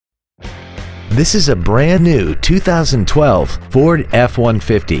This is a brand new 2012 Ford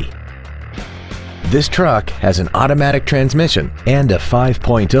F-150. This truck has an automatic transmission and a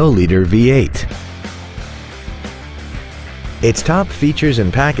 5.0-liter V8. Its top features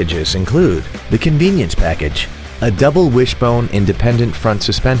and packages include the convenience package, a double wishbone independent front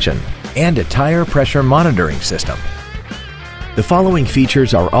suspension, and a tire pressure monitoring system. The following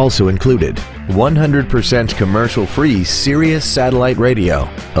features are also included: 100% commercial-free Sirius satellite radio,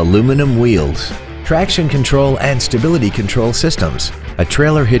 aluminum wheels, traction control and stability control systems, a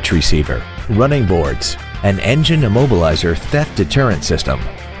trailer hitch receiver, running boards, an engine immobilizer theft deterrent system,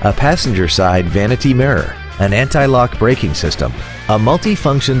 a passenger side vanity mirror, an anti-lock braking system, a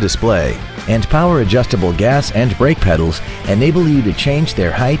multi-function display, and power-adjustable gas and brake pedals enable you to change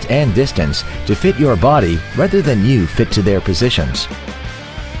their height and distance to fit your body rather than you fit to their positions.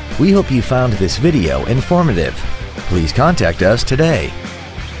 We hope you found this video informative. Please contact us today.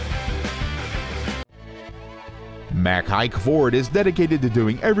 Haik Ford is dedicated to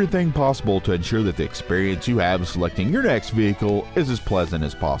doing everything possible to ensure that the experience you have selecting your next vehicle is as pleasant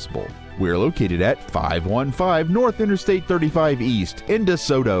as possible. We are located at 515 North Interstate 35 East in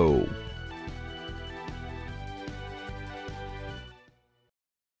DeSoto.